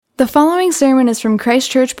The following sermon is from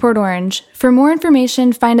Christ Church, Port Orange. For more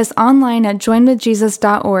information, find us online at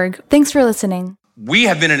joinwithjesus.org. Thanks for listening. We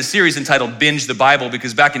have been in a series entitled Binge the Bible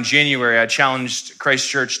because back in January, I challenged Christ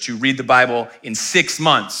Church to read the Bible in 6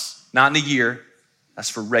 months, not in a year.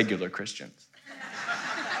 That's for regular Christians.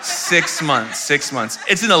 6 months.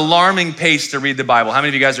 It's an alarming pace to read the Bible. How many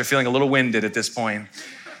of you guys are feeling a little winded at this point?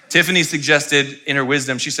 Tiffany suggested in her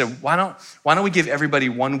wisdom, she said, why don't we give everybody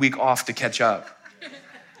 1 week off to catch up?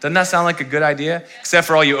 Doesn't that sound like a good idea? Except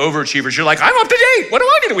for all you overachievers, you're like, I'm up to date. What do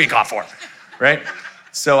I get a week off for, right?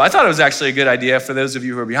 So I thought it was actually a good idea for those of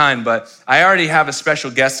you who are behind, but I already have a special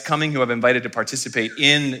guest coming who I've invited to participate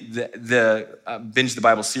in the Binge the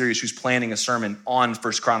Bible series who's planning a sermon on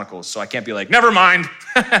 1 Chronicles. So I can't be like, never mind,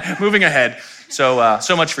 moving ahead. So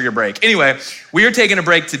much for your break. Anyway, we are taking a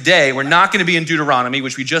break today. We're not gonna be in Deuteronomy,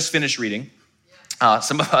 which we just finished reading.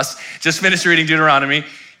 Some of us just finished reading Deuteronomy,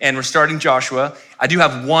 and we're starting Joshua. I do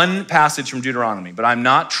have one passage from Deuteronomy, but I'm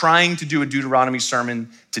not trying to do a Deuteronomy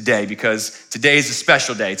sermon today because today is a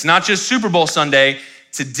special day. It's not just Super Bowl Sunday.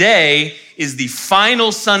 Today is the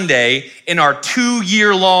final Sunday in our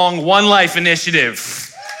 2-year-long One Life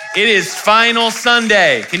initiative. It is final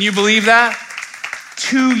Sunday. Can you believe that?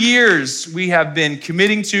 2 years we have been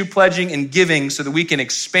committing to, pledging, and giving so that we can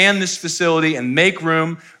expand this facility and make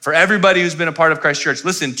room for everybody who's been a part of Christ Church.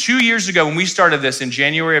 Listen, 2 years ago when we started this in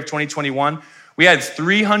January of 2021, we had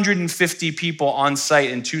 350 people on site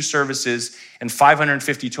in 2 services and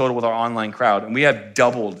 550 total with our online crowd. And we have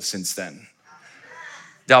doubled since then.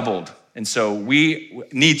 Doubled. And so we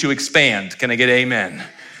need to expand. Can I get amen?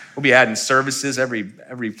 We'll be adding services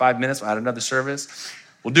every 5 minutes. We'll add another service.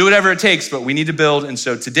 We'll do whatever it takes, but we need to build. And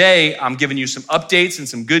so today I'm giving you some updates and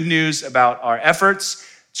some good news about our efforts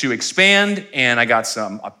to expand. And I got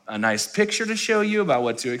a nice picture to show you about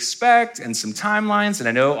what to expect and some timelines. And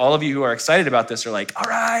I know all of you who are excited about this are like, all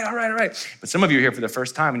right. But some of you are here for the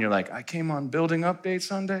first time and you're like, I came on Building Update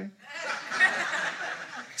Sunday.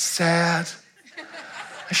 Sad.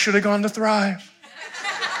 I should have gone to Thrive.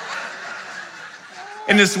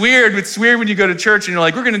 And it's weird when you go to church and you're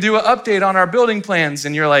like, we're gonna do an update on our building plans.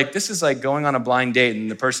 And you're like, this is like going on a blind date.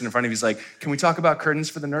 And the person in front of you is like, can we talk about curtains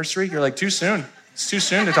for the nursery? You're like, too soon. It's too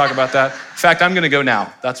soon to talk about that. In fact, I'm gonna go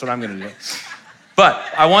now. That's what I'm gonna do. But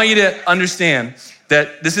I want you to understand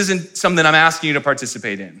that this isn't something I'm asking you to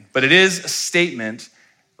participate in, but it is a statement,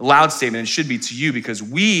 a loud statement, and it should be to you because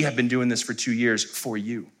we have been doing this for 2 years for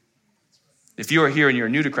you. If you are here and you're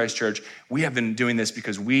new to Christ Church, we have been doing this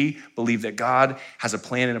because we believe that God has a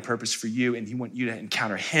plan and a purpose for you, and He wants you to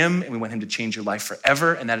encounter Him, and we want Him to change your life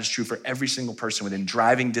forever, and that is true for every single person within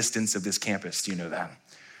driving distance of this campus. Do you know that?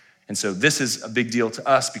 And so this is a big deal to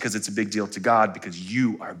us because it's a big deal to God because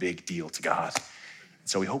you are a big deal to God.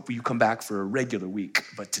 So we hope you come back for a regular week,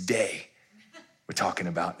 but today we're talking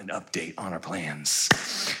about an update on our plans.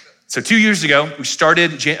 So 2 years ago, we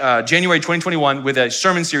started January 2021 with a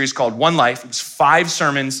sermon series called One Life. It was 5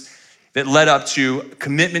 sermons that led up to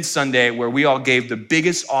Commitment Sunday where we all gave the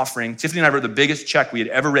biggest offering. Tiffany and I wrote the biggest check we had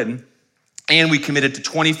ever written, and we committed to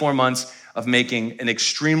 24 months of making an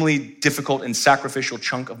extremely difficult and sacrificial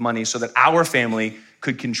chunk of money so that our family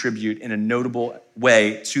could contribute in a notable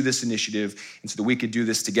way to this initiative and so that we could do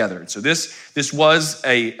this together. And so this was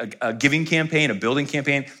a giving campaign, a building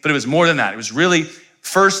campaign, but it was more than that. It was really,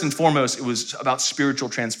 first and foremost, it was about spiritual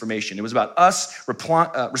transformation. It was about us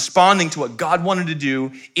responding to what God wanted to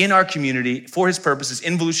do in our community for His purposes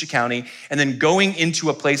in Volusia County, and then going into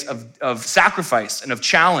a place of sacrifice and of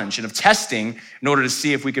challenge and of testing in order to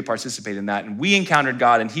see if we could participate in that. And we encountered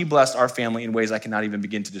God, and He blessed our family in ways I cannot even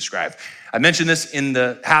begin to describe. I mentioned this in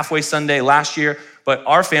the halfway Sunday last year, but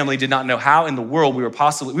our family did not know how in the world we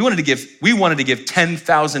wanted to give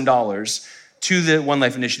 $10,000 to the One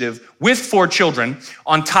Life Initiative with 4 children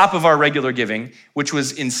on top of our regular giving, which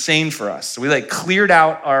was insane for us. So we cleared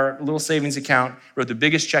out our little savings account, wrote the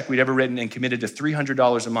biggest check we'd ever written, and committed to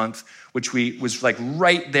 $300 a month, which was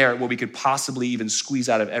right there at what we could possibly even squeeze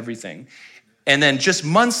out of everything. And then just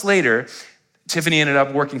months later, Tiffany ended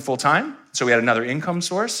up working full time. So we had another income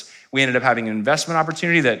source. We ended up having an investment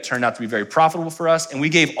opportunity that turned out to be very profitable for us. And we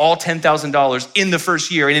gave all $10,000 in the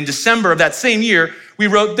first year. And in December of that same year, we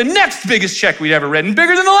wrote the next biggest check we'd ever written,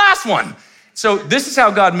 bigger than the last one. So this is how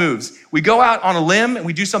God moves. We go out on a limb and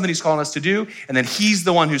we do something He's calling us to do, and then He's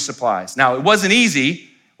the one who supplies. Now, it wasn't easy.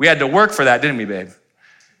 We had to work for that, didn't we, babe? It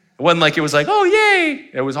wasn't like it was like, oh,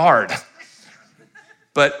 yay. It was hard.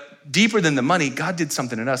 But deeper than the money, God did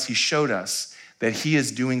something in us. He showed us that He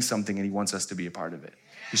is doing something and He wants us to be a part of it.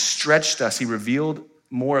 He stretched us. He revealed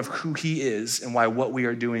more of who He is and why what we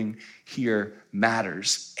are doing here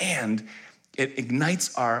matters. And it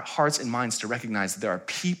ignites our hearts and minds to recognize that there are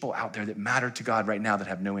people out there that matter to God right now that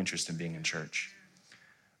have no interest in being in church.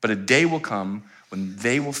 But a day will come when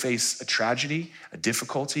they will face a tragedy, a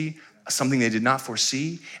difficulty, something they did not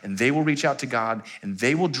foresee, and they will reach out to God, and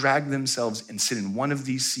they will drag themselves and sit in one of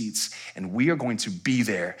these seats, and we are going to be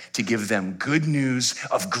there to give them good news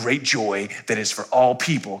of great joy that is for all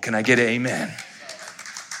people. Can I get an amen?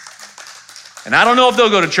 And I don't know if they'll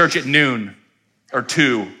go to church at noon or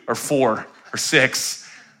 2 or 4 or 6,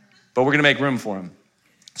 but we're gonna make room for them.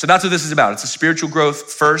 So that's what this is about. It's a spiritual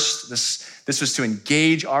growth first. This was to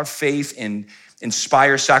engage our faith and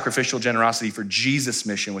inspire sacrificial generosity for Jesus'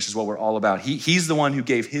 mission, which is what we're all about. He's the one who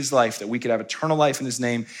gave his life that we could have eternal life in his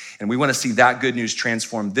name, and we wanna see that good news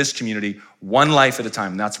transform this community one life at a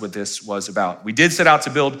time, and that's what this was about. We did set out to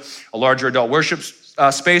build a larger adult worship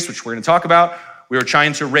space, which we're gonna talk about. We were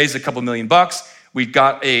trying to raise a couple $1 million. We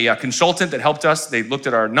got a consultant that helped us. They looked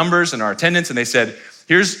at our numbers and our attendance, and they said,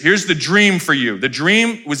 here's the dream for you. The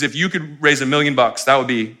dream was if you could raise $1 million, that would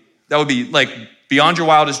be like beyond your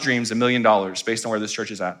wildest dreams, $1 million based on where this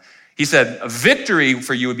church is at. He said, a victory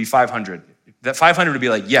for you would be 500. That 500 would be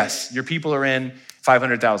like, yes, your people are in,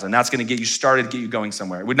 500,000. That's gonna get you started, get you going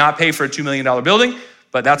somewhere. It would not pay for a $2 million building,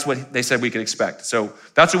 but that's what they said we could expect. So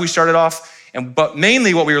that's what we started off. But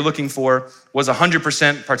mainly what we were looking for was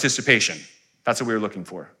 100% participation. That's what we were looking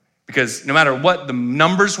for. Because no matter what the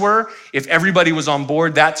numbers were, if everybody was on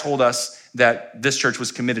board, that told us that this church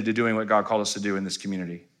was committed to doing what God called us to do in this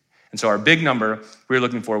community. And so our big number we were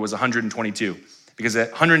looking for was 122. Because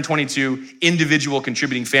that 122 individual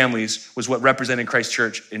contributing families was what represented Christ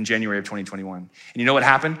Church in January of 2021. And you know what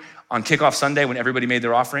happened? On kickoff Sunday, when everybody made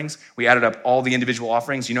their offerings, we added up all the individual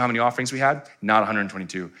offerings. You know how many offerings we had? Not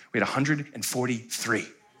 122. We had 143.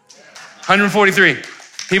 143.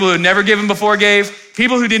 People who had never given before gave.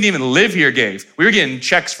 People who didn't even live here gave. We were getting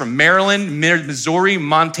checks from Maryland, Missouri,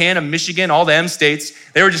 Montana, Michigan, all the M states.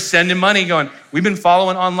 They were just sending money going, we've been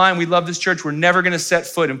following online. We love this church. We're never going to set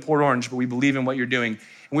foot in Port Orange, but we believe in what you're doing.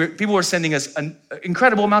 And people were sending us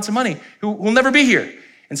incredible amounts of money who will never be here.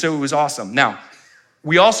 And so it was awesome. Now,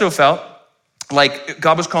 we also felt like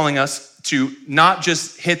God was calling us to not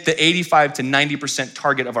just hit the 85 to 90%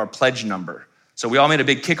 target of our pledge number. So we all made a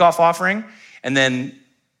big kickoff offering, and then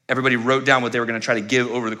everybody wrote down what they were gonna try to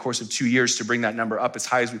give over the course of 2 years to bring that number up as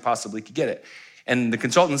high as we possibly could get it. And the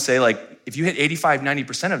consultants say, like, if you hit 85,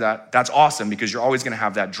 90% of that, that's awesome, because you're always gonna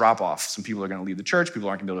have that drop off. Some people are gonna leave the church, people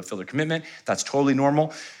aren't gonna be able to fill their commitment. That's totally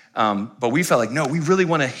normal. But we felt like, no, we really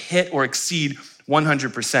wanna hit or exceed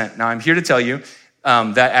 100%. Now I'm here to tell you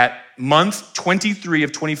that at month 23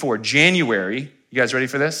 of 24, January, you guys ready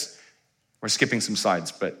for this? We're skipping some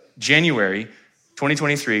slides, but January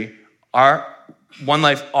 2023, our One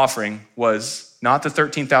Life offering was not the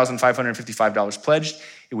 $13,555 pledged,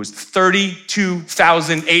 it was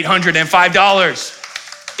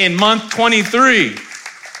 $32,805 in month 23.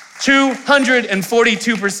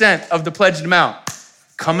 242% of the pledged amount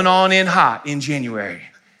coming on in hot in January.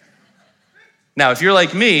 Now, if you're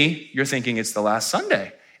like me, you're thinking it's the last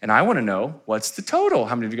Sunday. And I want to know, what's the total?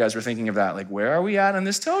 How many of you guys were thinking of that? Like, where are we at on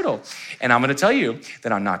this total? And I'm going to tell you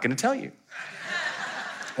that I'm not going to tell you.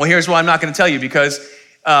 Well, here's why I'm not going to tell you, because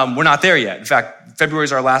we're not there yet. In fact, February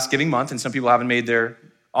is our last giving month, and some people haven't made their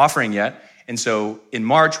offering yet. And so in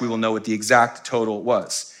March, we will know what the exact total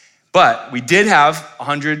was. But we did have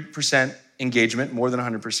 100% engagement, more than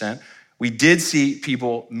 100%. We did see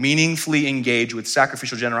people meaningfully engage with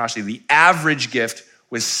sacrificial generosity. The average gift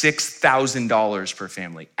was $6,000 per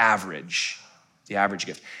family, average, the average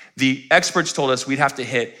gift. The experts told us we'd have to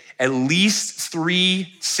hit at least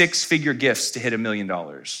 3 six-figure gifts to hit $1 million,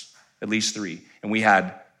 at least 3, and we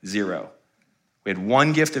had 0. We had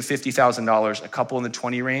 1 gift of $50,000, a couple in the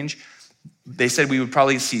 20 range. They said we would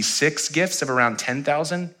probably see 6 gifts of around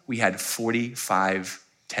 10,000. We had 45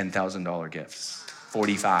 $10,000 gifts,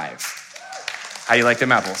 45. How do you like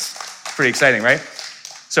them apples? Pretty exciting, right?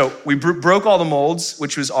 So we broke all the molds,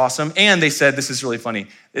 which was awesome. And they said, this is really funny.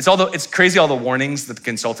 It's crazy all the warnings that the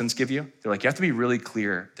consultants give you. They're like, you have to be really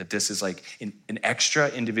clear that this is like an extra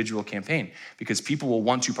individual campaign, because people will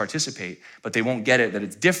want to participate, but they won't get it that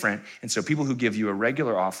it's different. And so people who give you a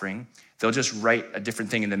regular offering, they'll just write a different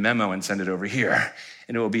thing in the memo and send it over here.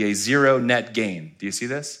 And it will be a 0 net gain. Do you see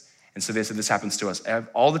this? And so they said this happens to us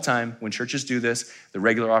all the time. When churches do this, the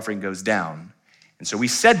regular offering goes down. And so we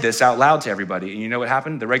said this out loud to everybody, and you know what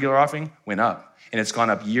happened? The regular offering went up, and it's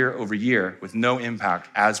gone up year over year with no impact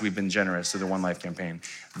as we've been generous to the One Life campaign.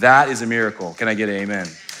 That is a miracle. Can I get an amen?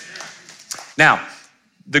 Now,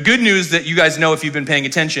 the good news that you guys know if you've been paying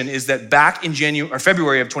attention is that back in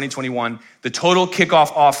February of 2021, the total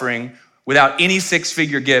kickoff offering without any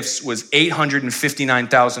six-figure gifts was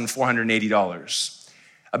 $859,480.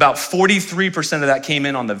 About 43% of that came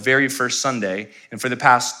in on the very first Sunday. And for the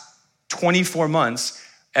past 24 months,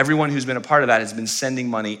 everyone who's been a part of that has been sending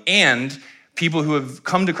money. And people who have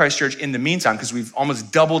come to Christ Church in the meantime, because we've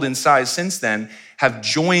almost doubled in size since then, have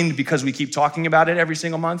joined because we keep talking about it every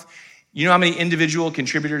single month. You know how many individual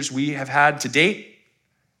contributors we have had to date?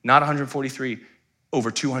 Not 143,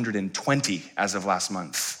 over 220 as of last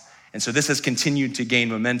month. And so this has continued to gain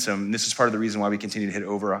momentum. And this is part of the reason why we continue to hit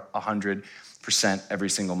over 100% every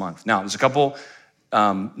single month. Now, there's a couple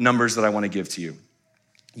numbers that I want to give to you.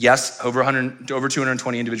 Yes, over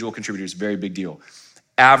 220 individual contributors, very big deal.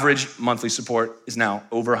 Average monthly support is now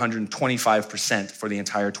over 125% for the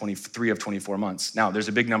entire 23 of 24 months. Now, there's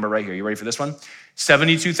a big number right here. You ready for this one?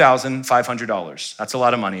 $72,500. That's a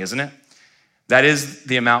lot of money, isn't it? That is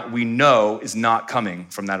the amount we know is not coming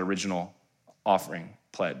from that original offering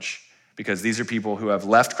pledge, because these are people who have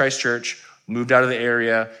left Christ Church, moved out of the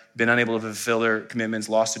area, been unable to fulfill their commitments,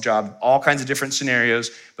 lost a job, all kinds of different scenarios,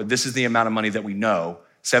 but this is the amount of money that we know.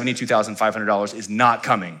 $72,500 is not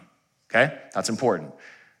coming, okay? That's important.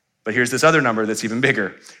 But here's this other number that's even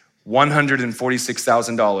bigger.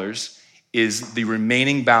 $146,000 is the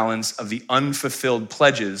remaining balance of the unfulfilled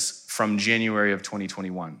pledges from January of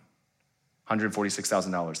 2021.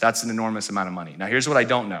 $146,000. That's an enormous amount of money. Now, here's what I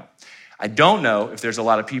don't know. I don't know if there's a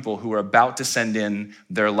lot of people who are about to send in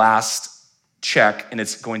their last check and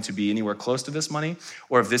it's going to be anywhere close to this money,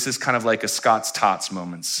 or if this is kind of like a Scott's Tots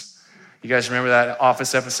moments. You guys remember that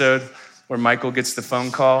Office episode where Michael gets the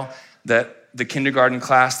phone call that the kindergarten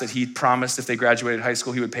class that he promised if they graduated high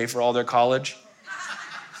school, he would pay for all their college?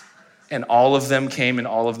 And all of them came and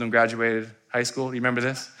all of them graduated high school. Do you remember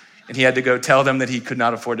this? And he had to go tell them that he could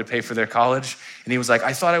not afford to pay for their college. And he was like,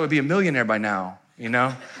 I thought I would be a millionaire by now, you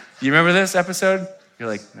know? You remember this episode? You're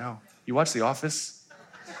like, no. You watch The Office?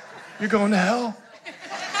 You're going to hell.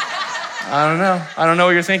 I don't know. I don't know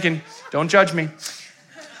what you're thinking. Don't judge me.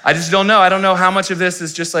 I just don't know. I don't know how much of this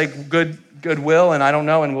is just like goodwill, and I don't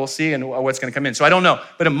know, and we'll see, and what's going to come in. So I don't know.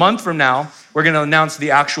 But a month from now, we're going to announce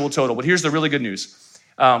the actual total. But here's the really good news.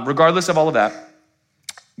 Regardless of all of that,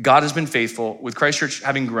 God has been faithful with Christ Church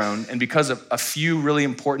having grown, and because of a few really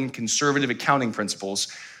important conservative accounting principles,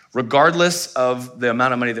 regardless of the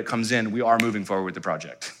amount of money that comes in, we are moving forward with the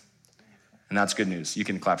project. And that's good news. You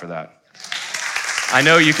can clap for that. I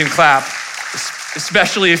know you can clap,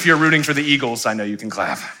 especially if you're rooting for the Eagles. I know you can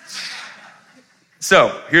clap.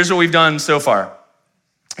 So here's what we've done so far.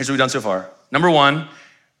 Number one,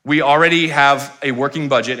 we already have a working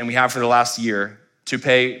budget, and we have for the last year, to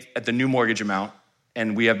pay at the new mortgage amount.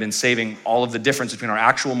 And we have been saving all of the difference between our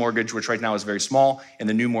actual mortgage, which right now is very small, and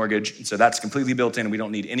the new mortgage. And so that's completely built in. We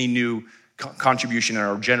don't need any new contribution in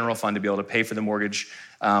our general fund to be able to pay for the mortgage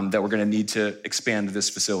that we're going to need to expand this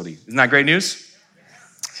facility. Isn't that great news?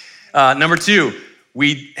 Number two,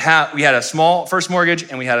 we had a small first mortgage,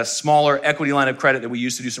 and we had a smaller equity line of credit that we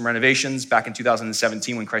used to do some renovations back in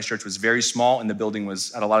 2017 when Christ Church was very small and the building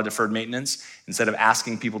had a lot of deferred maintenance. Instead of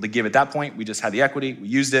asking people to give at that point, we just had the equity, we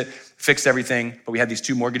used it, fixed everything, but we had these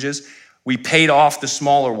two mortgages. We paid off the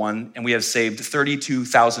smaller one, and we have saved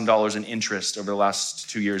 $32,000 in interest over the last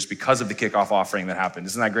 2 years because of the kickoff offering that happened.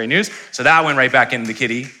 Isn't that great news? So that went right back into the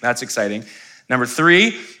kitty. That's exciting. Number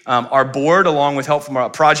three, our board, along with help from our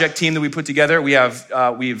project team that we put together, we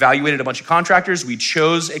evaluated a bunch of contractors. We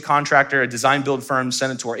chose a contractor, a design build firm,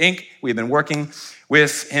 Senator Inc. We have been working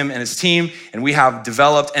with him and his team, and we have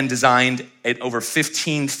developed and designed an over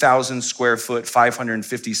 15,000 square foot,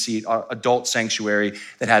 550 seat adult sanctuary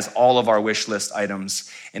that has all of our wish list items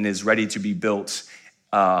and is ready to be built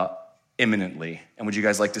imminently. And would you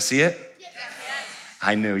guys like to see it? Yes.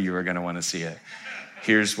 I knew you were gonna wanna see it.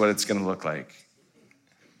 Here's what it's gonna look like.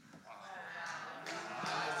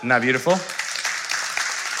 Isn't that beautiful?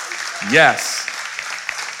 Yes.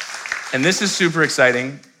 And this is super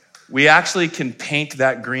exciting. We actually can paint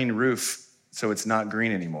that green roof so it's not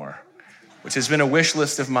green anymore, which has been a wish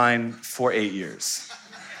list of mine for 8 years.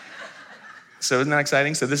 So isn't that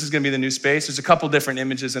exciting? So this is gonna be the new space. There's a couple different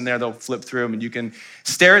images in there. They'll flip through them, and you can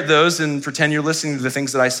stare at those and pretend you're listening to the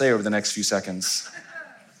things that I say over the next few seconds.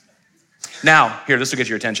 Now, here, this will get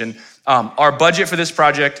your attention. Our budget for this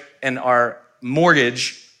project and our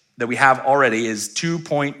mortgage that we have already is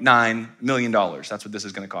 $2.9 million. That's what this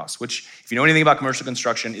is gonna cost, which, if you know anything about commercial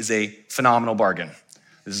construction, is a phenomenal bargain.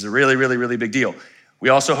 This is a really, really, really big deal. We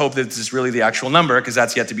also hope that this is really the actual number, because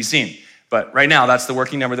that's yet to be seen. But right now, that's the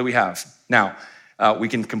working number that we have. Now, we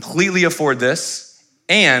can completely afford this,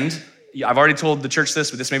 and I've already told the church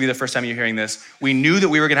this, but this may be the first time you're hearing this. We knew that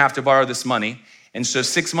we were gonna have to borrow this money, and so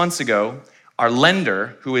 6 months ago, our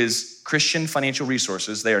lender, who is Christian Financial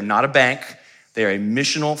Resources, they are not a bank, they are a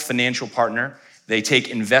missional financial partner. They take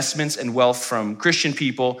investments and wealth from Christian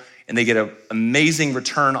people, and they get an amazing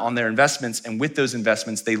return on their investments. And with those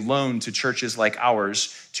investments, they loan to churches like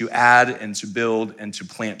ours to add and to build and to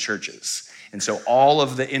plant churches. And so all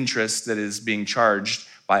of the interest that is being charged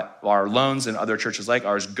by our loans and other churches like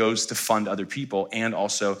ours goes to fund other people and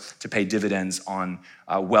also to pay dividends on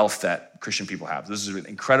wealth that Christian people have. This is an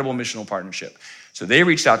incredible missional partnership. So they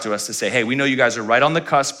reached out to us to say, hey, we know you guys are right on the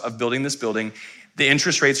cusp of building this building. The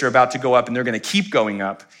interest rates are about to go up and they're gonna keep going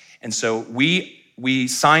up. And so we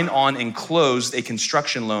signed on and closed a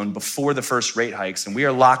construction loan before the first rate hikes, and we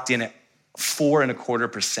are locked in at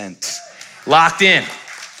 4.25%. Locked in.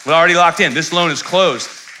 We're already locked in. This loan is closed.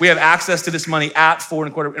 We have access to this money at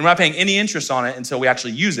 4.25%, and we're not paying any interest on it until we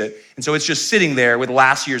actually use it. And so it's just sitting there with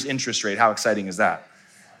last year's interest rate. How exciting is that?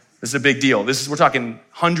 This is a big deal. We're talking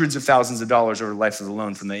hundreds of thousands of dollars over the life of the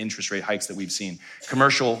loan from the interest rate hikes that we've seen.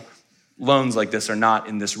 Commercial loans like this are not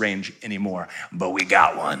in this range anymore, but we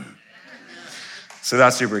got one. So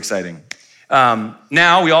that's super exciting.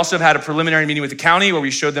 Now, we also have had a preliminary meeting with the county where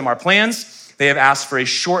we showed them our plans. They have asked for a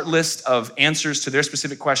short list of answers to their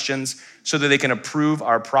specific questions so that they can approve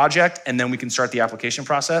our project, and then we can start the application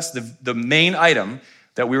process. The main item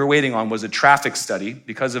that we were waiting on was a traffic study.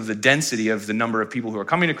 Because of the density of the number of people who are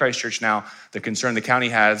coming to Christ Church now, the concern the county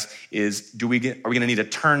has is, are we gonna need a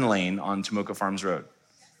turn lane on Tomoka Farms Road?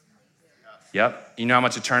 Yep. You know how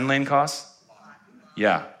much a turn lane costs?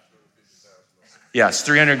 Yeah. Yeah, it's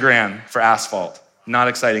 $300,000 for asphalt. Not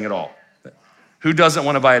exciting at all. Who doesn't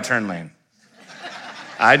want to buy a turn lane?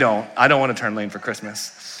 I don't want a turn lane for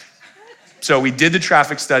Christmas. So we did the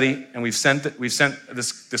traffic study, and we've sent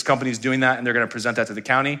this company's doing that, and they're going to present that to the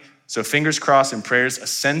county. So fingers crossed and prayers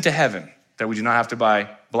ascend to heaven that we do not have to buy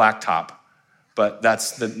blacktop. But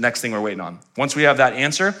that's the next thing we're waiting on. Once we have that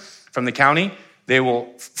answer from the county, they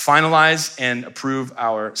will finalize and approve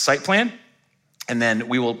our site plan. And then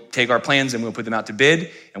we will take our plans and we'll put them out to bid.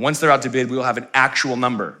 And once they're out to bid, we will have an actual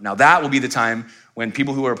number. Now that will be the time when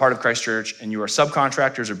people who are a part of Christ Church and you are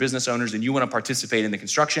subcontractors or business owners and you want to participate in the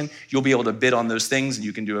construction, you'll be able to bid on those things, and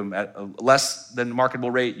you can do them at a less than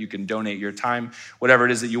marketable rate. You can donate your time, whatever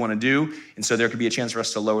it is that you want to do. And so there could be a chance for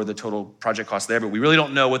us to lower the total project cost there, but we really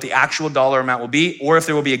don't know what the actual dollar amount will be or if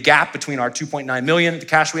there will be a gap between our $2.9 million, the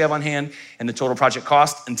cash we have on hand, and the total project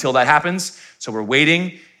cost until that happens. So we're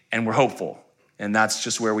waiting and we're hopeful. And that's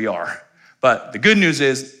just where we are. But the good news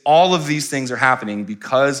is all of these things are happening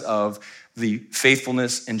because of the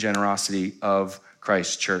faithfulness and generosity of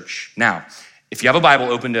Christ Church. Now, if you have a Bible,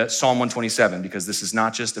 open to Psalm 127, because this is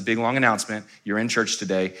not just a big, long announcement. You're in church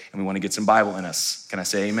today, and we want to get some Bible in us. Can I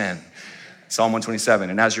say amen? Psalm 127.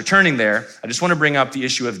 And as you're turning there, I just want to bring up the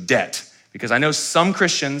issue of debt, because I know some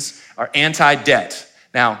Christians are anti-debt.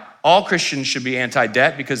 Now, all Christians should be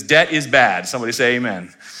anti-debt because debt is bad. Somebody say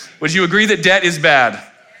amen. Would you agree that debt is bad?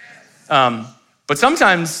 But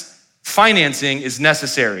sometimes financing is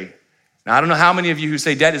necessary. Now, I don't know how many of you who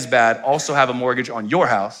say debt is bad also have a mortgage on your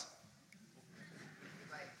house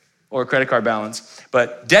or a credit card balance.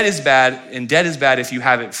 But debt is bad, and debt is bad if you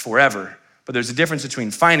have it forever. But there's a difference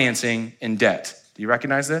between financing and debt. Do you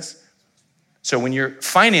recognize this? So when you're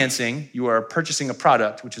financing, you are purchasing a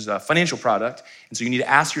product, which is a financial product. And so you need to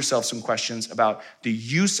ask yourself some questions about the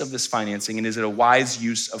use of this financing, and is it a wise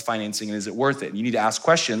use of financing, and is it worth it? And you need to ask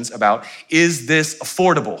questions about, is this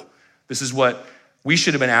affordable? This is what we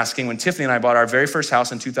should have been asking when Tiffany and I bought our very first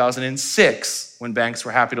house in 2006, when banks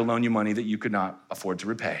were happy to loan you money that you could not afford to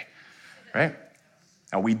repay, right?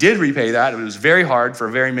 Now we did repay that. It was very hard for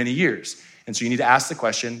very many years. And so you need to ask the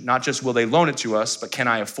question, not just will they loan it to us, but can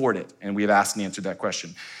I afford it? And we have asked and answered that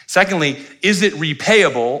question. Secondly, is it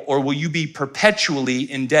repayable, or will you be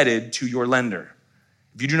perpetually indebted to your lender?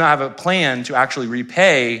 If you do not have a plan to actually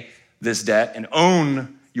repay this debt and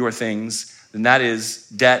own your things, then that is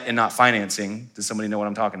debt and not financing. Does somebody know what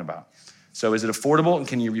I'm talking about? So is it affordable, and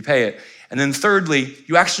can you repay it? And then thirdly,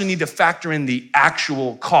 you actually need to factor in the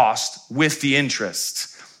actual cost with the interest.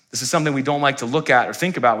 This is something we don't like to look at or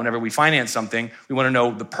think about whenever we finance something. We want to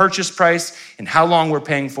know the purchase price and how long we're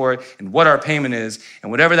paying for it and what our payment is.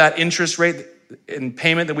 And whatever that interest rate and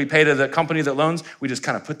payment that we pay to the company that loans, we just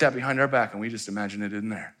kind of put that behind our back and we just imagine it in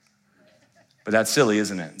there. But that's silly,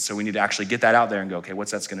 isn't it? So we need to actually get that out there and go, okay,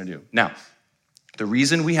 what's that's going to do? Now, the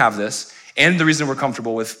reason we have this and the reason we're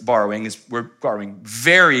comfortable with borrowing is we're borrowing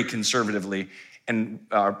very conservatively. And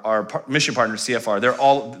our mission partner,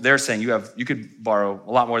 CFR, they're saying you could borrow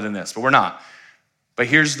a lot more than this, but we're not. But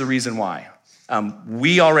here's the reason why.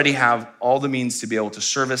 We already have all the means to be able to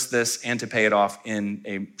service this and to pay it off in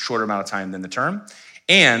a shorter amount of time than the term.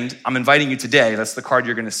 And I'm inviting you today, that's the card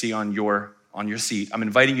you're gonna see on your seat. I'm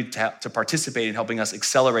inviting you to participate in helping us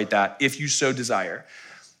accelerate that, if you so desire,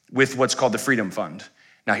 with what's called the Freedom Fund.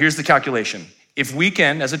 Now, here's the calculation. If we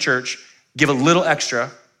can, as a church, give a little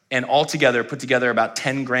extra and altogether put together about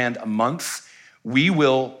 10 grand a month, we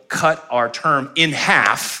will cut our term in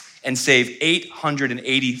half and save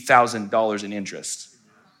 $880,000 in interest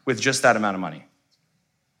with just that amount of money,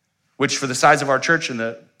 which for the size of our church and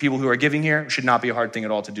the people who are giving here should not be a hard thing at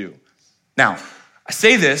all to do. Now, I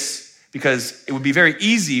say this because it would be very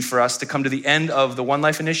easy for us to come to the end of the One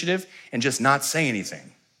Life initiative and just not say anything.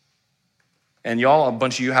 And y'all, a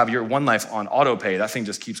bunch of you have your One Life on auto pay. That thing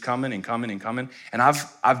just keeps coming and coming and coming. And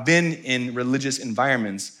I've been in religious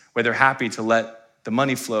environments where they're happy to let the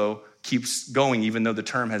money flow keeps going even though the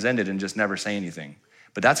term has ended and just never say anything.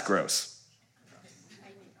 But that's gross.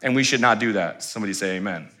 And we should not do that. Somebody say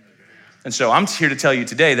amen. And so I'm here to tell you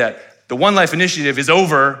today that the One Life initiative is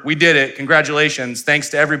over. We did it. Congratulations. Thanks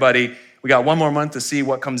to everybody. We got one more month to see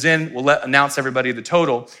what comes in. We'll announce everybody the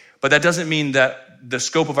total. But that doesn't mean that the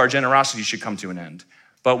scope of our generosity should come to an end.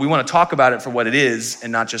 But we want to talk about it for what it is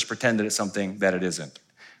and not just pretend that it's something that it isn't.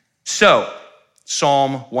 So,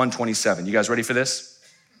 Psalm 127. You guys ready for this?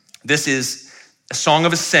 This is a song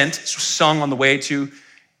of ascent sung on the way to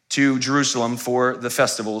Jerusalem for the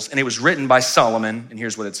festivals. And it was written by Solomon. And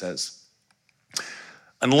here's what it says.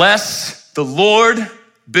 Unless the Lord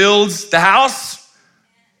builds the house,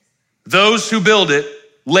 those who build it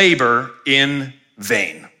labor in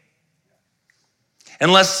vain.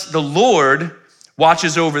 Unless the Lord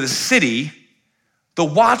watches over the city, the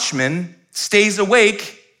watchman stays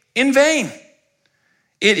awake in vain.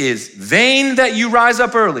 It is vain that you rise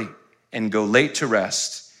up early and go late to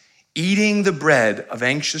rest, eating the bread of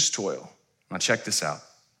anxious toil. Now check this out.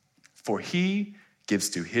 For he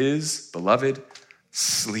gives to his beloved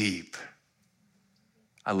sleep.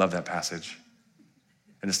 I love that passage.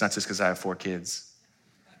 And it's not just because I have 4 kids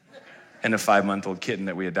and a 5-month-old kitten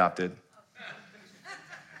that we adopted.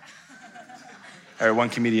 I heard one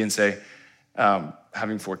comedian say,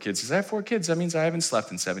 having 4 kids, he says, I have 4 kids. That means I haven't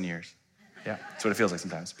slept in 7 years. Yeah, that's what it feels like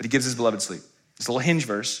sometimes. But he gives his beloved sleep. It's a little hinge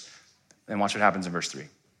verse. And watch what happens in verse 3.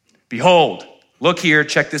 Behold, look here,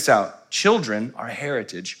 check this out. Children are a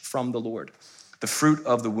heritage from the Lord. The fruit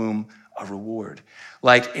of the womb, a reward.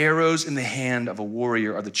 Like arrows in the hand of a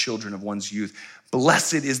warrior are the children of one's youth.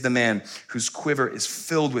 Blessed is the man whose quiver is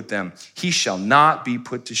filled with them. He shall not be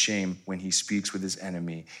put to shame when he speaks with his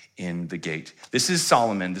enemy in the gate. This is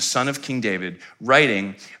Solomon, the son of King David,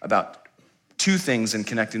 writing about 2 things and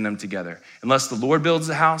connecting them together. Unless the Lord builds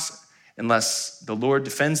the house, unless the Lord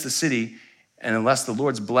defends the city, and unless the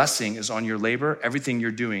Lord's blessing is on your labor, everything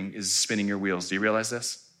you're doing is spinning your wheels. Do you realize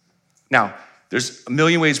this? Now, there's a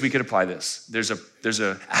million ways we could apply this. There's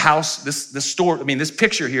a house, this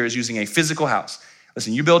picture here is using a physical house.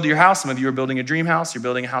 Listen, you build your house. Some of you are building a dream house. You're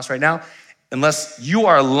building a house right now. Unless you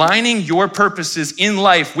are aligning your purposes in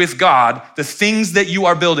life with God, the things that you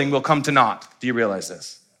are building will come to naught. Do you realize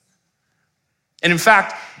this? And in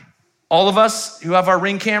fact, all of us who have our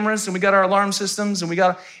Ring cameras and we got our alarm systems and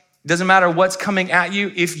it doesn't matter what's coming at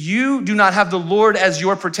you. If you do not have the Lord as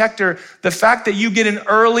your protector, the fact that you get an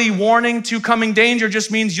early warning to coming danger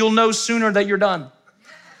just means you'll know sooner that you're done.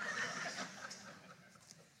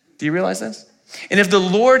 Do you realize this? And if the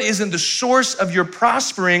Lord isn't the source of your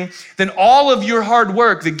prospering, then all of your hard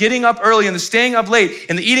work, the getting up early and the staying up late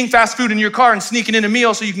and the eating fast food in your car and sneaking in a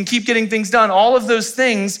meal so you can keep getting things done, all of those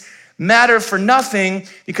things matter for nothing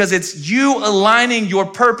because it's you aligning your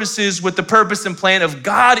purposes with the purpose and plan of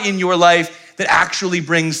God in your life that actually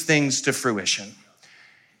brings things to fruition.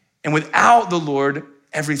 And without the Lord,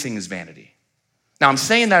 everything is vanity. Now, I'm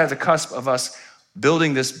saying that at the cusp of us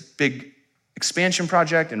building this big expansion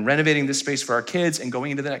project and renovating this space for our kids and going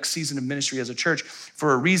into the next season of ministry as a church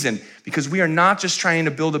for a reason, because we are not just trying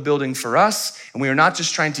to build a building for us, and we are not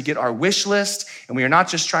just trying to get our wish list, and we are not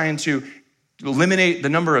just trying to eliminate the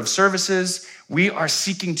number of services. We are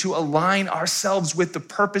seeking to align ourselves with the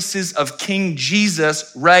purposes of King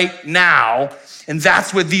Jesus right now. And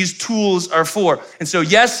that's what these tools are for. And so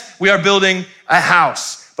yes, we are building a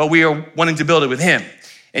house, but we are wanting to build it with him.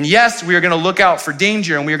 And yes, we are gonna look out for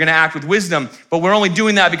danger and we are gonna act with wisdom, but we're only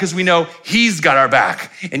doing that because we know he's got our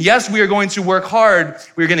back. And yes, we are going to work hard.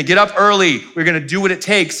 We're gonna get up early. We're gonna do what it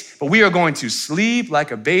takes, but we are going to sleep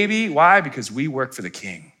like a baby. Why? Because we work for the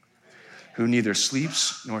King, who neither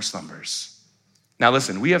sleeps nor slumbers. Now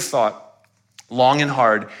listen, we have thought long and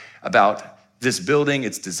hard about this building,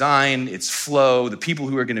 its design, its flow, the people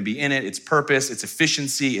who are gonna be in it, its purpose, its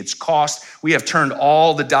efficiency, its cost. We have turned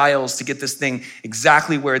all the dials to get this thing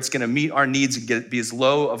exactly where it's gonna meet our needs and be as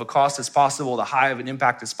low of a cost as possible, the high of an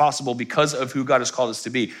impact as possible because of who God has called us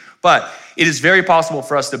to be. But it is very possible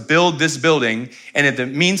for us to build this building and in the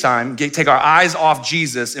meantime, take our eyes off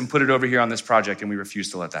Jesus and put it over here on this project, and we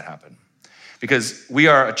refuse to let that happen. Because we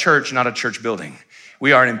are a church, not a church building.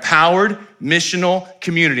 We are an empowered, missional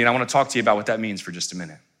community, and I want to talk to you about what that means for just a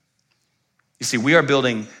minute. You see, we are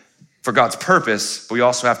building for God's purpose, but we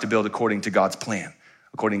also have to build according to God's plan,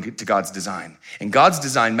 according to God's design. And God's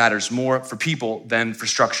design matters more for people than for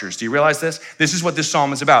structures. Do you realize this? This is what this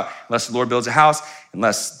psalm is about. Unless the Lord builds a house,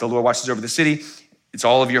 unless the Lord watches over the city, it's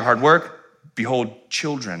all of your hard work. Behold,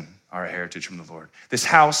 children are a heritage from the Lord. This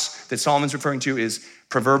house that Solomon's referring to is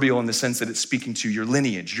proverbial in the sense that it's speaking to your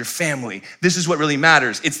lineage, your family. This is what really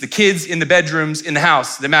matters. It's the kids in the bedrooms in the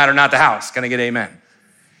house that matter, not the house. Can I get amen?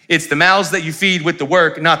 It's the mouths that you feed with the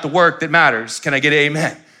work, not the work that matters. Can I get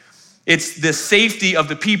amen? It's the safety of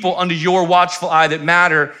the people under your watchful eye that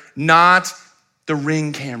matter, not the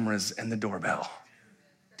Ring cameras and the doorbell.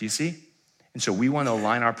 Do you see? And so we want to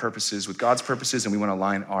align our purposes with God's purposes, and we want to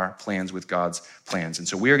align our plans with God's plans. And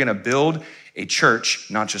so we are going to build a church,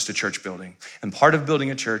 not just a church building. And part of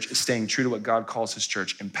building a church is staying true to what God calls his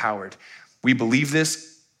church, empowered. We believe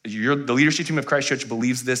this. The leadership team of Christ Church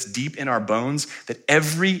believes this deep in our bones, that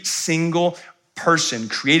every single person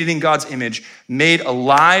created in God's image, made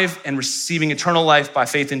alive and receiving eternal life by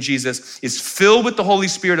faith in Jesus, is filled with the Holy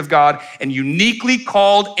Spirit of God and uniquely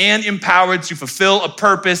called and empowered to fulfill a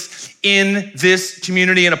purpose in this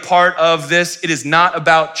community and a part of this. It is not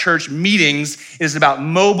about church meetings. It is about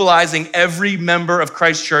mobilizing every member of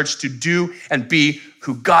Christ Church to do and be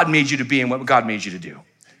who God made you to be and what God made you to do.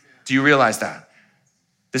 Do you realize that?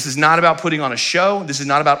 This is not about putting on a show. This is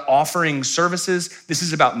not about offering services. This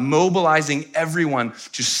is about mobilizing everyone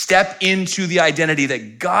to step into the identity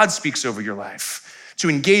that God speaks over your life, to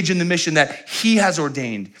engage in the mission that he has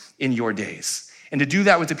ordained in your days, and to do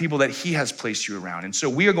that with the people that he has placed you around. And so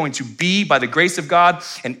we are going to be, by the grace of God,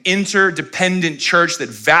 an interdependent church that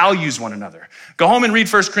values one another. Go home and read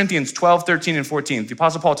 1 Corinthians 12, 13, and 14. The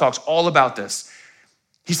Apostle Paul talks all about this.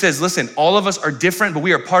 He says, listen, all of us are different, but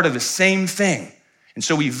we are part of the same thing. And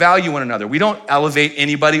so we value one another. We don't elevate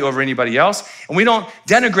anybody over anybody else, and we don't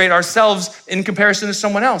denigrate ourselves in comparison to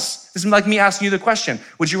someone else. This is like me asking you the question,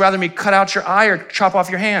 would you rather me cut out your eye or chop off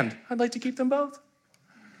your hand? I'd like to keep them both.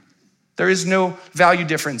 There is no value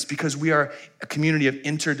difference because we are a community of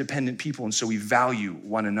interdependent people, and so we value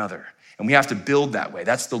one another. And we have to build that way.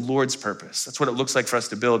 That's the Lord's purpose. That's what it looks like for us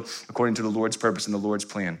to build according to the Lord's purpose and the Lord's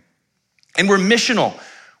plan. And we're missional.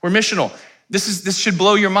 We're missional. This should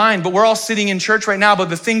blow your mind, but we're all sitting in church right now, but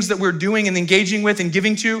the things that we're doing and engaging with and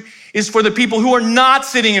giving to is for the people who are not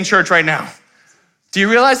sitting in church right now. Do you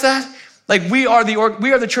realize that? Like we are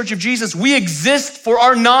the church of Jesus. We exist for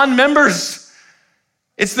our non-members.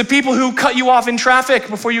 It's the people who cut you off in traffic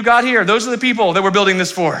before you got here. Those are the people that we're building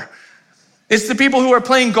this for. It's the people who are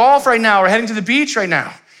playing golf right now or heading to the beach right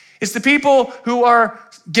now. It's the people who are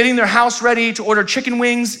getting their house ready to order chicken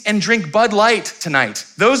wings and drink Bud Light tonight.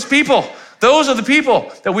 Those are the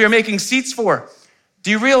people that we are making seats for.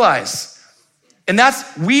 Do you realize? And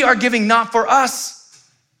we are giving not for us.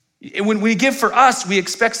 When we give for us, we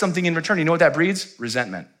expect something in return. You know what that breeds?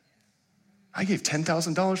 Resentment. I gave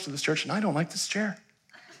 $10,000 to this church and I don't like this chair.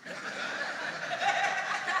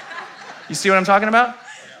 You see what I'm talking about?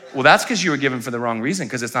 Well, that's because you were given for the wrong reason,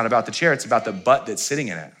 because it's not about the chair, it's about the butt that's sitting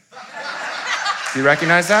in it. Do you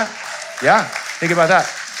recognize that? Yeah, think about that.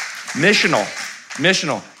 Missional.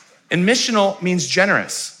 And missional means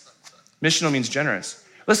generous. Missional means generous.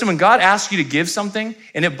 Listen, when God asks you to give something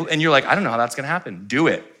and you're like, I don't know how that's gonna happen, do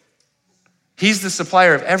it. He's the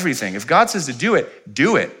supplier of everything. If God says to do it,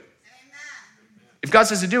 do it. If God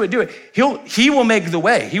says to do it, do it. He will make the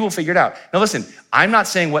way. He will figure it out. Now listen, I'm not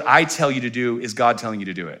saying what I tell you to do is God telling you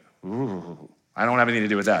to do it. Ooh, I don't have anything to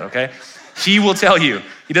do with that, okay? He will tell you.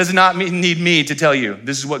 He does not need me to tell you.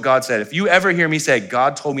 This is what God said. If you ever hear me say,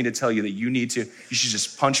 God told me to tell you that you should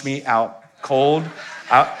just punch me out cold,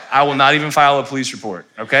 I will not even file a police report,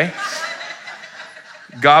 okay?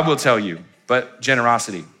 God will tell you, but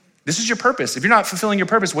generosity. This is your purpose. If you're not fulfilling your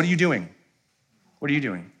purpose, what are you doing? What are you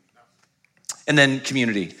doing? And then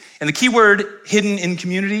community. And the key word hidden in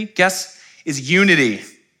community, guess, is unity.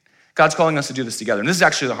 God's calling us to do this together. And this is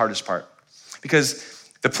actually the hardest part, because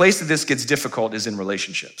the place that this gets difficult is in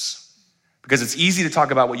relationships. Because it's easy to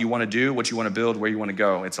talk about what you want to do, what you want to build, where you want to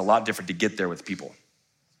go. It's a lot different to get there with people.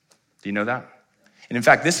 Do you know that? And in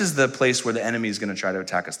fact, this is the place where the enemy is going to try to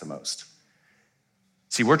attack us the most.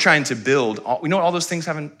 See, we're trying to build, we know what all those things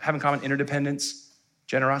have in common? Interdependence,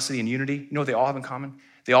 generosity, and unity. You know what they all have in common?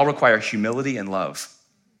 They all require humility and love.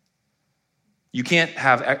 You can't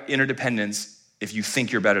have interdependence if you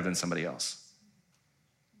think you're better than somebody else.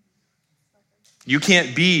 You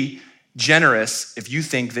can't be generous if you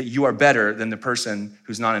think that you are better than the person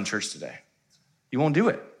who's not in church today. You won't do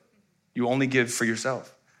it. You only give for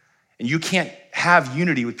yourself. And you can't have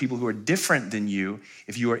unity with people who are different than you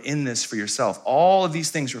if you are in this for yourself. All of these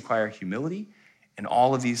things require humility, and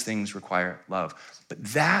all of these things require love. But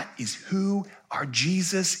that is who our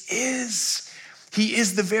Jesus is. He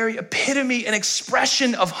is the very epitome and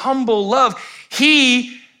expression of humble love.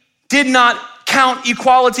 He did not count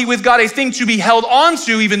equality with God a thing to be held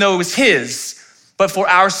onto, even though it was his. But for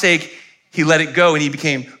our sake, he let it go, and he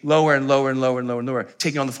became lower and lower and lower and lower and lower,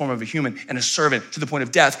 taking on the form of a human and a servant to the point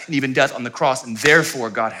of death, and even death on the cross. And therefore,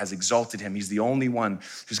 God has exalted him. He's the only one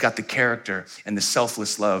who's got the character and the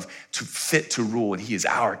selfless love to fit to rule, and he is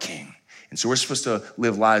our king. And so we're supposed to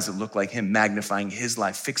live lives that look like him, magnifying his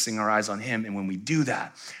life, fixing our eyes on him. And when we do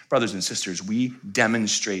that, brothers and sisters, we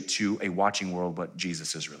demonstrate to a watching world what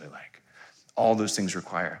Jesus is really like. All those things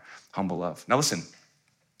require humble love. Now listen,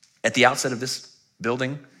 at the outset of this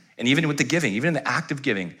building, and even with the giving, even in the act of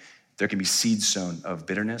giving, there can be seeds sown of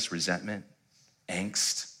bitterness, resentment,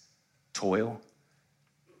 angst, toil.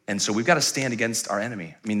 And so we've got to stand against our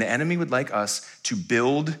enemy. I mean, the enemy would like us to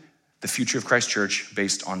build the future of Christ Church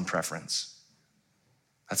based on preference.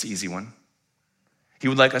 That's an easy one. He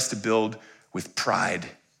would like us to build with pride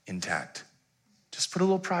intact. Just put a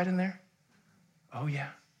little pride in there. Oh yeah.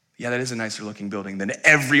 Yeah, that is a nicer looking building than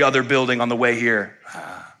every other building on the way here.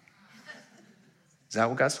 Is that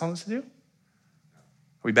what God's telling us to do?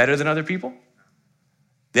 Are we better than other people?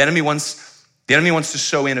 The enemy wants to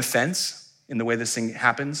sow in offense in the way this thing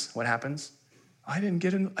happens. What happens? I didn't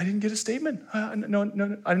get a statement.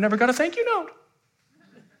 No, I never got a thank you note.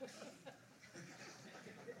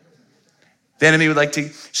 The enemy would like to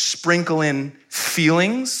sprinkle in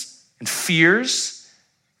feelings and fears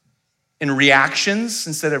and reactions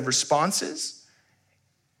instead of responses.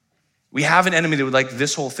 We have an enemy that would like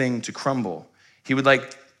this whole thing to crumble. He would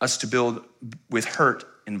like us to build with hurt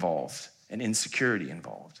involved and insecurity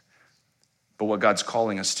involved. But what God's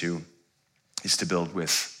calling us to is to build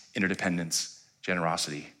with interdependence,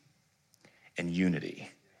 generosity, and unity.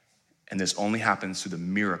 And this only happens through the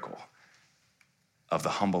miracle of the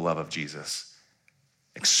humble love of Jesus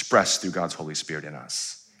expressed through God's Holy Spirit in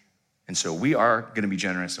us. And so we are going to be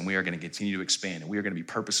generous, and we are going to continue to expand, and we are going to be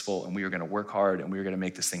purposeful, and we are going to work hard, and we are going to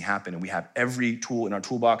make this thing happen. And we have every tool in our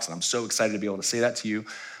toolbox, and I'm so excited to be able to say that to you,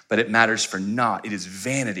 but it matters for naught. It is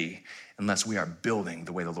vanity unless we are building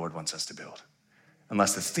the way the Lord wants us to build,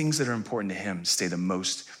 unless the things that are important to him stay the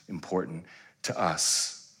most important to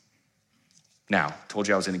us. Now, I told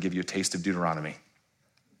you I was going to give you a taste of Deuteronomy.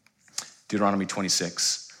 Deuteronomy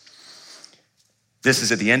 26. This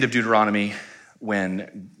is at the end of Deuteronomy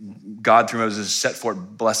when God through Moses set forth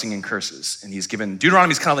blessing and curses. And he's given,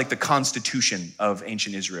 Deuteronomy is kind of like the constitution of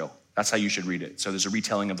ancient Israel. That's how you should read it. So there's a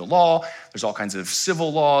retelling of the law. There's all kinds of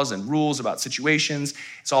civil laws and rules about situations.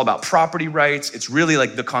 It's all about property rights. It's really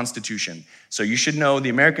like the Constitution. So you should know the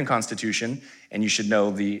American Constitution, and you should know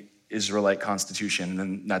the Israelite Constitution, and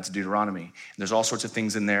then that's Deuteronomy. And there's all sorts of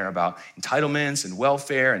things in there about entitlements and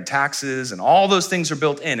welfare and taxes, and all those things are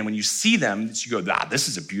built in. And when you see them, you go, this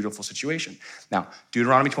is a beautiful situation. Now,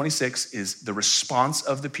 Deuteronomy 26 is the response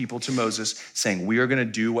of the people to Moses saying, we are going to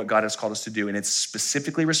do what God has called us to do. And it's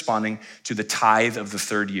specifically responding to the tithe of the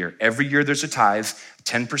third year. Every year there's a tithe.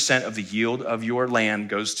 10% of the yield of your land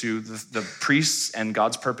goes to the priests and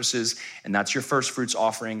God's purposes, and that's your first fruits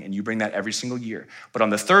offering, and you bring that every single year. But on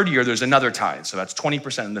the third year, there's another tithe, so that's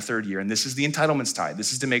 20% in the third year, and this is the entitlements tithe.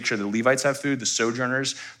 This is to make sure the Levites have food, the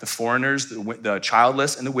sojourners, the foreigners, the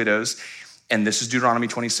childless, and the widows. And this is Deuteronomy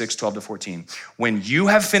 26, 12 to 14. When you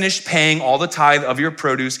have finished paying all the tithe of your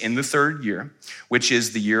produce in the third year, which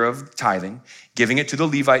is the year of tithing, giving it to the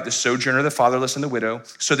Levite, the sojourner, the fatherless, and the widow,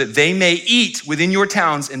 so that they may eat within your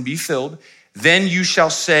towns and be filled, then you shall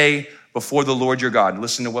say before the Lord your God,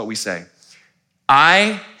 listen to what we say,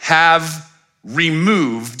 I have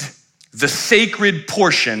removed the sacred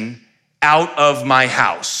portion out of my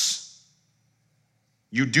house.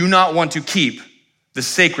 You do not want to keep the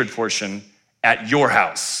sacred portion at your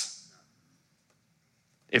house.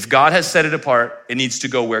 If God has set it apart, it needs to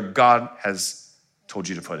go where God has told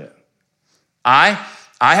you to put it. I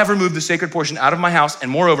have removed the sacred portion out of my house,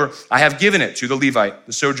 and moreover, I have given it to the Levite,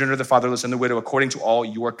 the sojourner, the fatherless, and the widow, according to all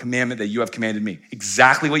your commandment that you have commanded me.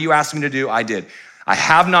 Exactly what you asked me to do, I did. I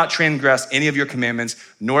have not transgressed any of your commandments,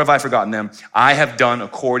 nor have I forgotten them. I have done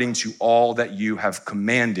according to all that you have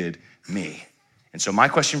commanded me. And so my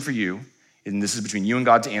question for you, and this is between you and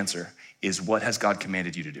God to answer, is what has God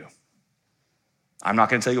commanded you to do? I'm not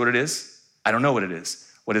gonna tell you what it is. I don't know what it is.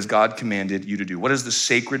 What has God commanded you to do? What is the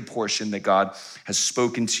sacred portion that God has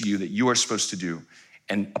spoken to you that you are supposed to do?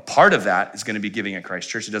 And a part of that is gonna be giving at Christ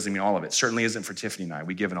Church. It doesn't mean all of it. Certainly isn't for Tiffany and I.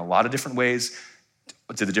 We give in a lot of different ways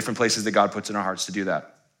to the different places that God puts in our hearts to do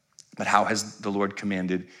that. But how has the Lord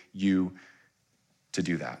commanded you to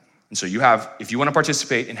do that? And so if you want to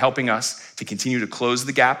participate in helping us to continue to close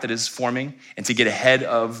the gap that is forming and to get ahead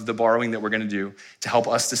of the borrowing that we're going to do to help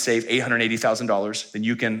us to save $880,000, then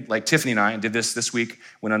you can, like Tiffany and I did this week,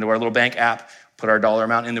 went onto our little bank app, put our dollar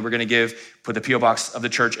amount in that we're going to give, put the P.O. box of the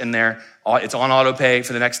church in there. It's on auto pay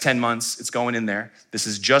for the next 10 months. It's going in there. This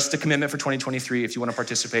is just a commitment for 2023 if you want to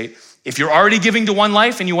participate. If you're already giving to One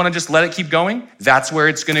Life and you want to just let it keep going, that's where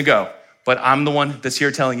it's going to go. But I'm the one that's here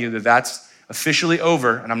telling you that that's officially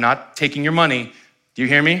over, and I'm not taking your money. Do you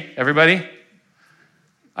hear me, everybody?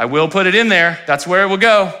 I will put it in there. That's where it will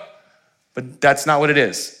go. But that's not what it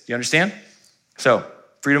is. Do you understand? So,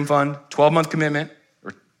 Freedom Fund, 12-month commitment,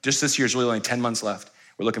 or just this year's really only 10 months left.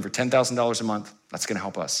 We're looking for $10,000 a month. That's gonna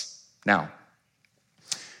help us. Now,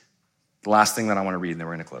 the last thing that I wanna read, and then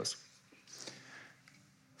we're gonna close.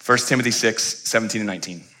 1 Timothy 6, 17 and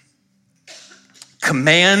 19.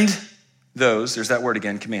 Command those, there's that word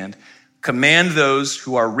again, command those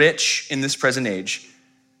who are rich in this present age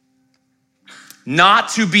not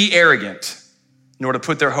to be arrogant, nor to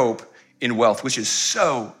put their hope in wealth, which is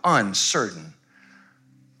so uncertain,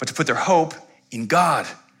 but to put their hope in God,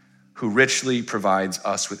 who richly provides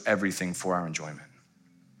us with everything for our enjoyment.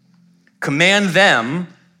 Command them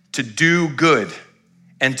to do good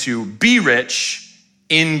and to be rich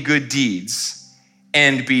in good deeds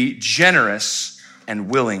and be generous and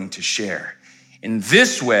willing to share. In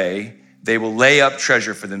this way, they will lay up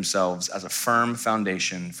treasure for themselves as a firm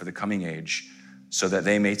foundation for the coming age, so that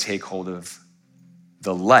they may take hold of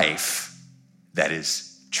the life that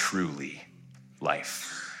is truly life.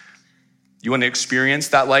 You want to experience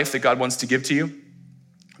that life that God wants to give to you?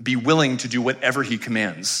 Be willing to do whatever he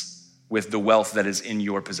commands with the wealth that is in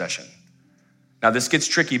your possession. Now, this gets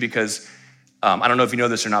tricky because I don't know if you know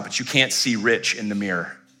this or not, but you can't see rich in the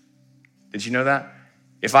mirror. Did you know that?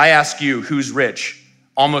 If I ask you who's rich,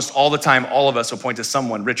 almost all the time, all of us will point to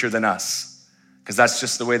someone richer than us, because that's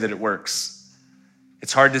just the way that it works.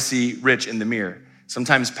 It's hard to see rich in the mirror.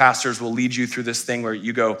 Sometimes pastors will lead you through this thing where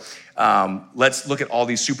you go, let's look at all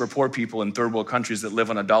these super poor people in third world countries that live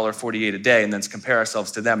on $1.48 a day, and then compare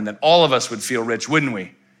ourselves to them. And then all of us would feel rich, wouldn't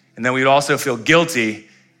we? And then we'd also feel guilty,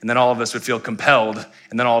 and then all of us would feel compelled,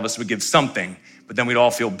 and then all of us would give something, but then we'd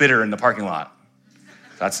all feel bitter in the parking lot.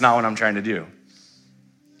 That's not what I'm trying to do.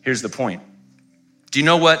 Here's the point. Do you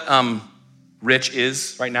know what rich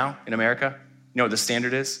is right now in America? You know what the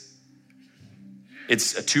standard is?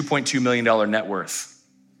 It's a $2.2 million net worth.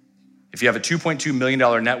 If you have a $2.2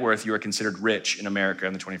 million net worth, you are considered rich in America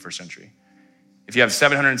in the 21st century. If you have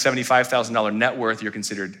 $775,000 net worth, you're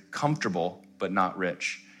considered comfortable, but not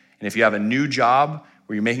rich. And if you have a new job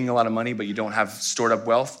where you're making a lot of money, but you don't have stored up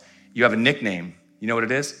wealth, you have a nickname. You know what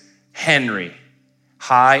it is? Henry.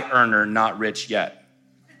 High earner, not rich yet.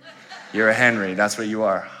 You're a Henry, that's what you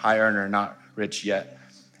are. High earner, not rich yet.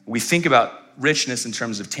 We think about richness in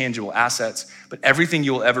terms of tangible assets, but everything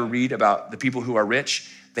you'll ever read about the people who are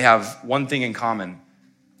rich, they have one thing in common.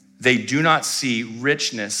 They do not see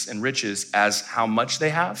richness and riches as how much they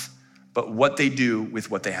have, but what they do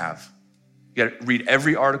with what they have. You gotta read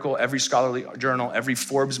every article, every scholarly journal, every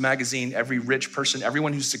Forbes magazine, every rich person,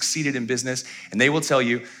 everyone who's succeeded in business, and they will tell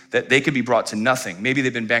you that they could be brought to nothing. Maybe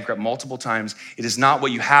they've been bankrupt multiple times. It is not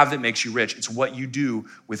what you have that makes you rich. It's what you do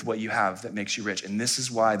with what you have that makes you rich. And this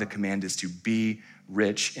is why the command is to be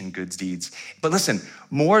rich in good deeds. But listen,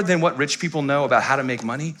 more than what rich people know about how to make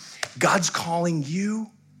money, God's calling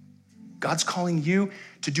you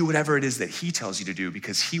to do whatever it is that he tells you to do,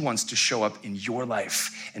 because he wants to show up in your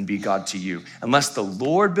life and be God to you. Unless the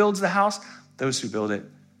Lord builds the house, those who build it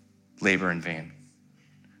labor in vain.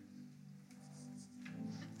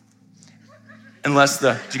 Do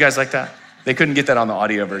you guys like that? They couldn't get that on the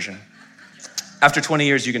audio version. After 20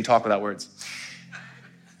 years, you can talk without words.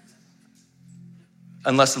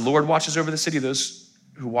 Unless the Lord watches over the city, those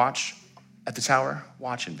who watch at the tower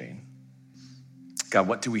watch in vain. God,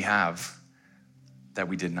 what do we have that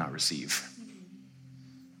we did not receive?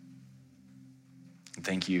 And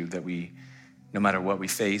thank you that we, no matter what we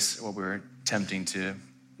face, what we're attempting to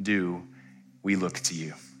do, we look to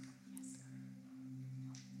you.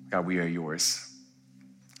 God, we are yours.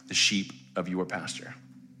 the sheep of your pasture,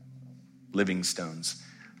 living stones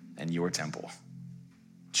in your temple,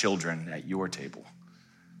 children at your table.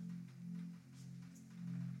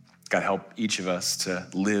 God, help each of us to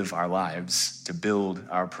live our lives, to build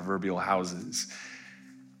our proverbial houses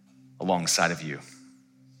alongside of you,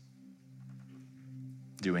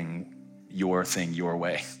 doing your thing your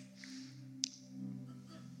way,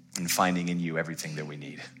 and finding in you everything that we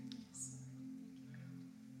need.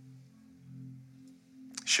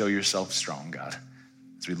 Show yourself strong, God,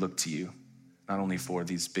 as we look to you, not only for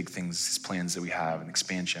these big things, these plans that we have and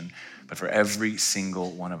expansion, but for every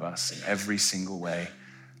single one of us in every single way.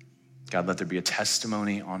 God, let there be a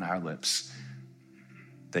testimony on our lips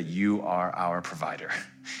that you are our provider.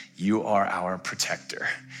 You are our protector,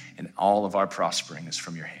 and all of our prospering is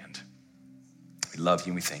from your hand. We love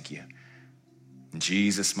you and we thank you. In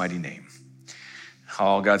Jesus' mighty name.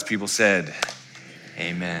 All God's people said,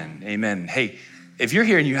 amen. Amen. Hey, if you're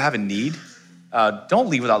here and you have a need, don't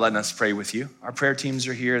leave without letting us pray with you. Our prayer teams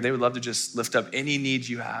are here. They would love to just lift up any needs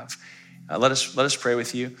you have. Let us pray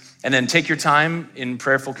with you. And then take your time in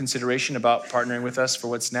prayerful consideration about partnering with us for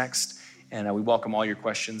what's next. And we welcome all your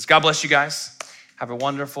questions. God bless you guys. Have a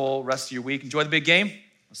wonderful rest of your week. Enjoy the big game.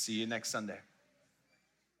 We'll see you next Sunday.